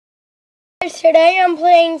guys, today I'm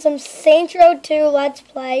playing some Saints Row 2 Let's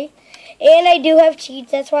Play, and I do have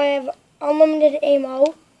cheats. That's why I have unlimited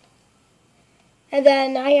ammo, and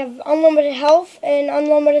then I have unlimited health and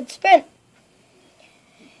unlimited sprint.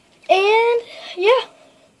 And yeah,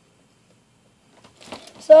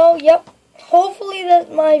 so yep, hopefully that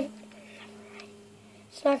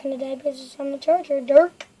it's not gonna die because it's on the charger.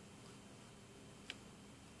 Dirk.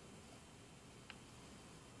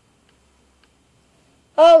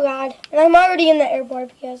 Oh God, and I'm already in the airport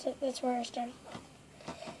because that's where I started.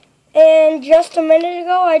 And just a minute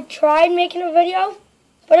ago, I tried making a video,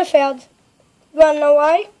 but it failed. You wanna know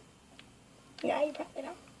why? Yeah, you probably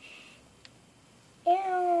don't.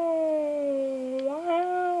 Ew,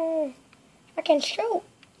 wow, I can shoot.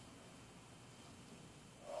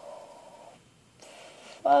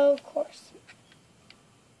 Of course.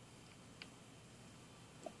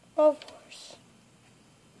 Of course.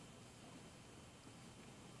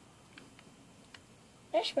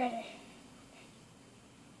 That's better.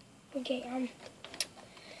 Okay, I'm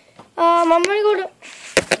gonna go to.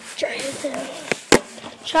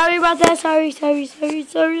 Sorry about that. Sorry,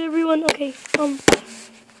 everyone. Okay, I'm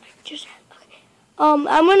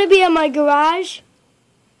gonna be at my garage.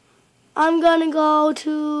 I'm gonna go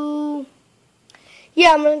to.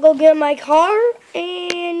 Yeah, I'm gonna go get my car,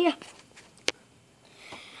 and yeah.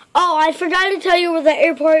 Oh, I forgot to tell you where the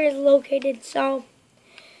airport is located. So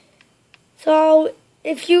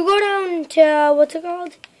if you go down to, what's it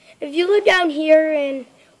called? If you live down here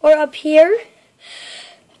or up here,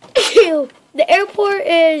 the airport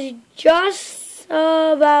is just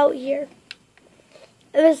about here.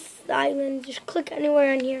 This island, just click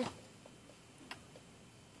anywhere on here.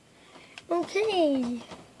 Okay.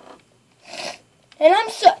 And I'm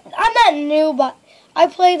not new, but I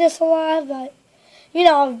play this a lot, but, you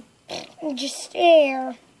know, just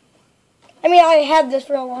there. I mean, I had this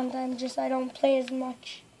for a long time, just I don't play as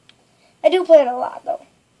much. I do play it a lot, though.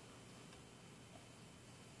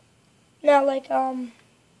 Not like,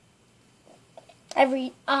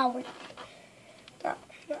 every hour. No.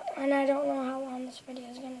 And I don't know how long this video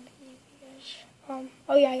is going to be, because,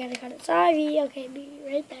 oh yeah, I gotta cut it. Sorry, okay, be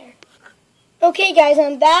right there. Okay, guys,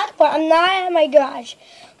 I'm back, but I'm not at my garage.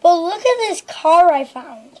 But look at this car I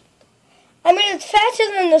found. I mean, it's faster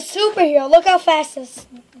than the superhero. Look how fast this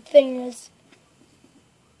thing is.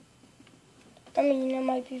 I mean, it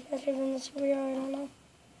might be faster than the superhero, I don't know.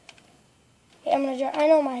 Okay, I'm gonna drive. I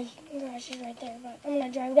know my garage is right there, but I'm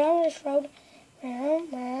gonna drive down this road.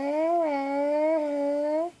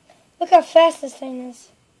 Look how fast this thing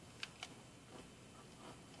is.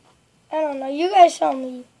 I don't know. You guys tell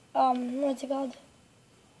me, what's it called?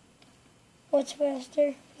 What's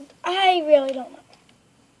faster? I really don't know.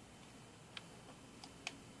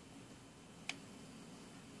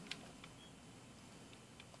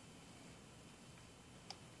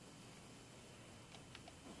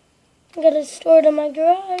 I got it stored in my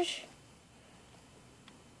garage.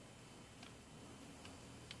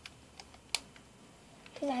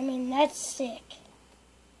 I mean, that's sick.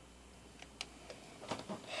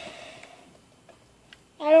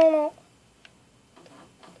 I don't know.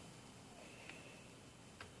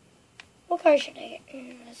 What car should I get?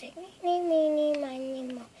 Let's see.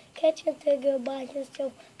 Me, catch up to goodbye.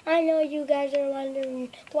 So I know you guys are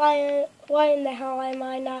wondering why in the hell am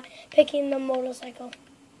I not picking the motorcycle?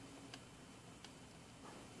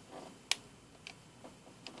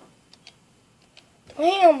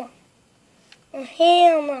 Hell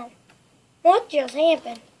no. What just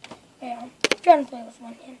happened? Yeah, I'm trying to play with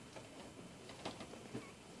one hand.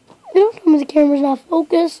 Don't tell me the camera's not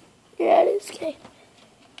focused. Yeah, it is. Okay.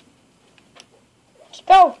 Let's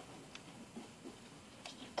go.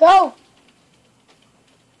 Go.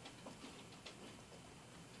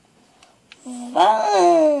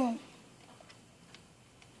 Fun.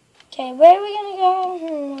 Okay, where are we gonna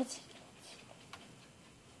go? Let's see.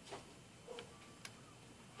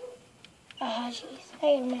 Ah, jeez. I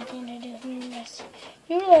have nothing to do. Yes.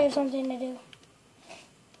 You really have something to do.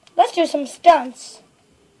 Let's do some stunts.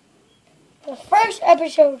 The first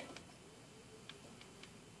episode.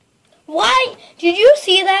 Why? Did you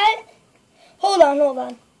see that? Hold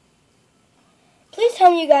on. Please tell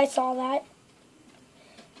me you guys saw that.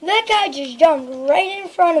 That guy just jumped right in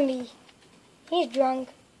front of me. He's drunk.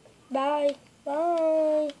 Bye.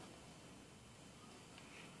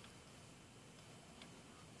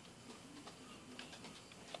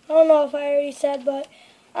 I don't know if I already said, but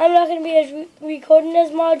I'm not going to be recording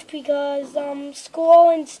as much because school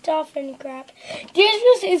and stuff and crap.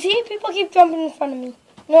 See, people keep jumping in front of me.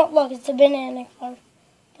 No, look, it's a banana car.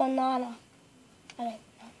 Banana. I like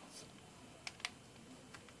bananas.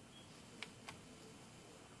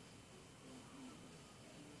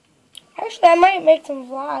 Actually, I might make some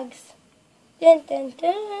vlogs. Dun, dun,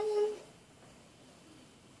 dun.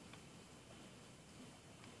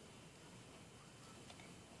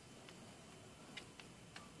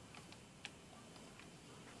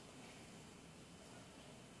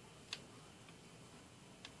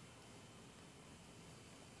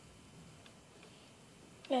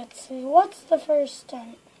 Let's see, what's the first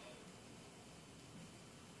stunt?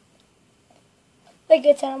 Like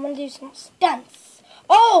I said, I'm going to do some stunts.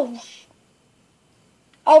 Oh!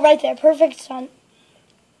 Oh, right there. Perfect stunt.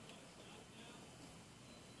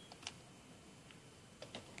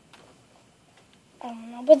 I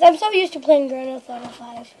don't know, but I'm so used to playing Grand Theft Auto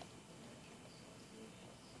 5.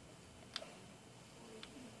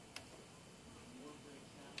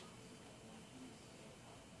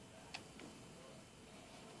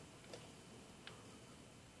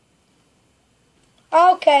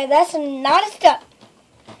 Okay, that's not a stunt.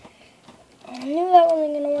 I knew that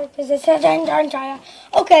wasn't going to work because it said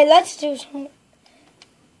okay, let's do some.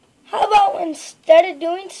 How about instead of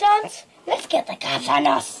doing stunts, let's get the cops on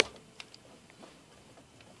us.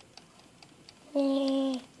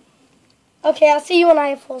 Okay, I'll see you when I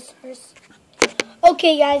have full stars.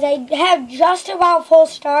 Okay, guys, I have just about full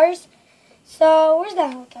stars. So, where's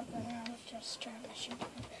that helicopter? I was just trying to shoot it.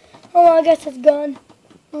 Oh, I guess it's gone.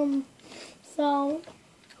 So,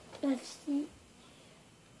 let's see.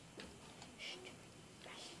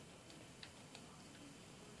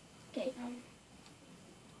 Okay,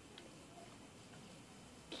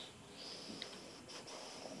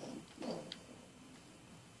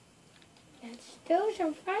 let's do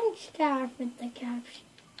some fun stuff with the cops.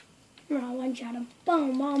 No, one shot him.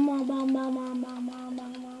 Boom, boom, boom, boom, boom, boom, boom, boom,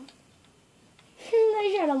 boom, boom.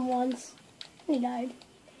 I shot him once. He died.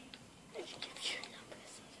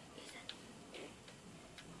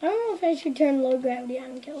 I don't know if I should turn low gravity on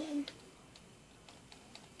and kill him.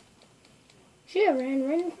 She ran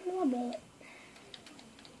right in front of a bullet.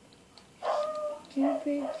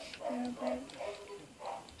 Stupid, stupid.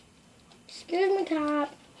 Excuse me, cop.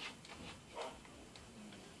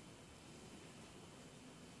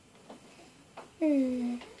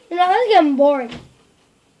 You know, that's getting boring.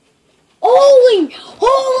 Holy!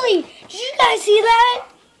 Did you guys see that?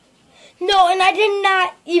 No, and I did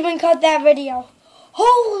not even cut that video.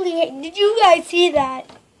 Holy, did you guys see that?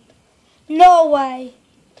 No way.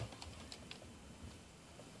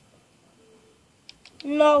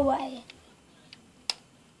 No way.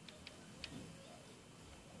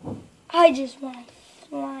 I just went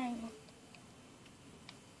flying.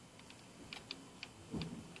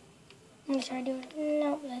 I'm gonna try to do it.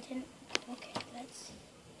 No, that didn't. Okay, let's see.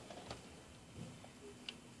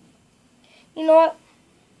 You know what?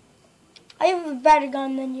 I have a better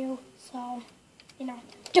gun than you, so, you know,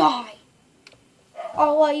 die.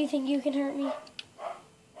 Oh, what, you think you can hurt me?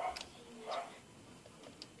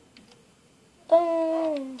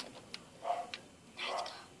 Boom. Let's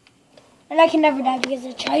go. And I can never die because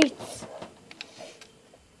of cheats.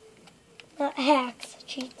 Not hacks,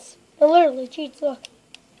 cheats. They're literally cheats, look.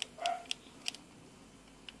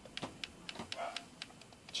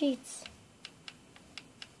 Cheats.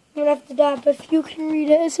 I'm gonna have to die, but if you can read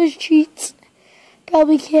it, it says cheats.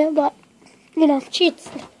 Probably can't, but, you know, cheats.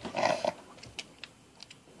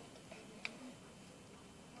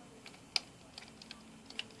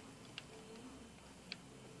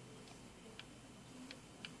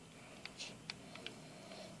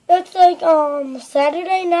 It's like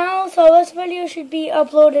Saturday now, so this video should be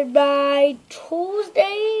uploaded by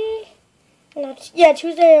Tuesday. Yeah,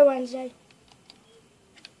 Tuesday or Wednesday.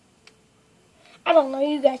 I don't know,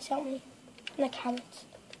 you guys tell me in the comments.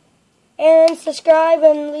 And subscribe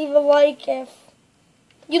and leave a like if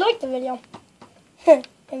you like the video. I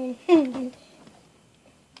mean,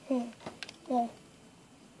 yeah.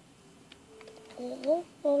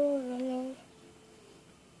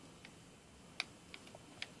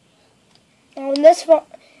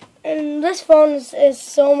 And this phone is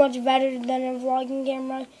so much better than a vlogging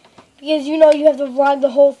camera because you know you have to vlog the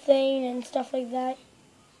whole thing and stuff like that.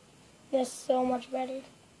 It's so much better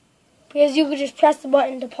because you could just press the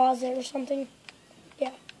button to pause it or something.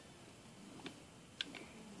 Yeah.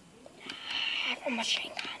 I have a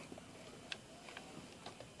machine gun.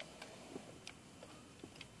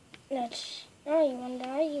 Let's. Oh, you wanna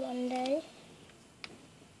die? You wanna die?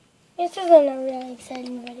 This isn't a really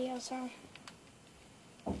exciting video, so.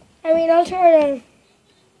 I mean, I'll try to.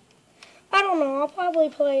 I don't know. I'll probably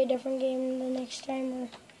play a different game the next time, or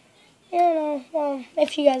you know. Well,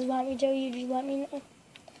 if you guys want me to, you just let me know.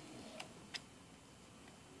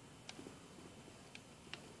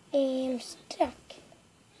 I'm stuck.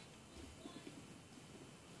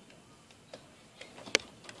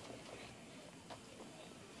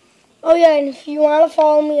 Oh yeah, and if you want to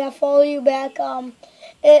follow me, I'll follow you back.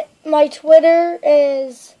 My Twitter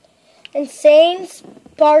is Insane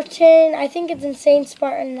Spartan. I think it's Insane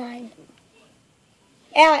Spartan 9.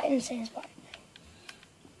 At Insane Spartan.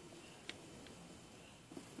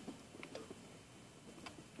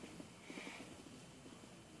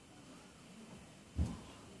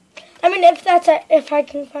 I mean, if I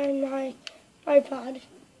can find my iPod,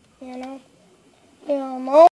 you know.